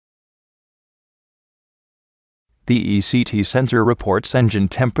The ECT sensor reports engine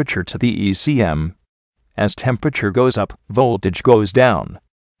temperature to the ECM. As temperature goes up, voltage goes down.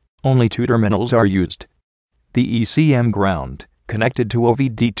 Only two terminals are used. The ECM ground, connected to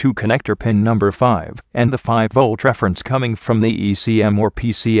OVD2 connector pin number 5, and the 5-volt reference coming from the ECM or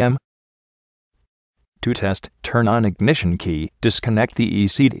PCM. To test, turn on ignition key, disconnect the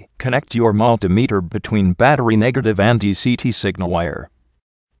ECT, connect your multimeter between battery negative and ECT signal wire.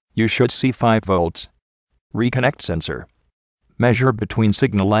 You should see 5 volts. Reconnect sensor. Measure between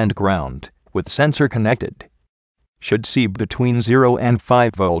signal and ground, with sensor connected. Should see between 0 and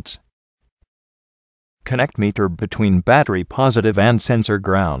 5 volts. Connect meter between battery positive and sensor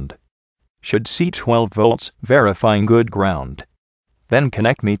ground. Should see 12 volts, verifying good ground. Then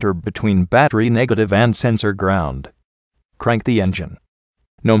connect meter between battery negative and sensor ground. Crank the engine.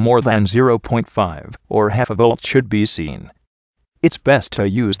 No more than 0.5 or half a volt should be seen. It's best to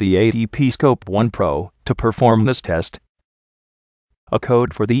use the ATP Scope 1 Pro to perform this test. A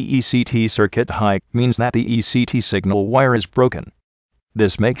code for the ECT circuit high means that the ECT signal wire is broken.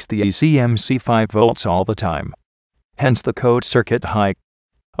 This makes the ECM see 5 volts all the time. Hence the code circuit high.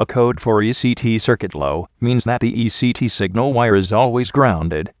 A code for ECT circuit low means that the ECT signal wire is always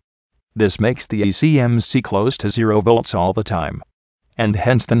grounded. This makes the ECM see close to 0 volts all the time. And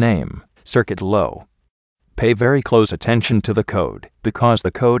hence the name, circuit low. Pay very close attention to the code, because the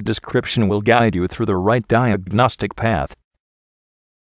code description will guide you through the right diagnostic path.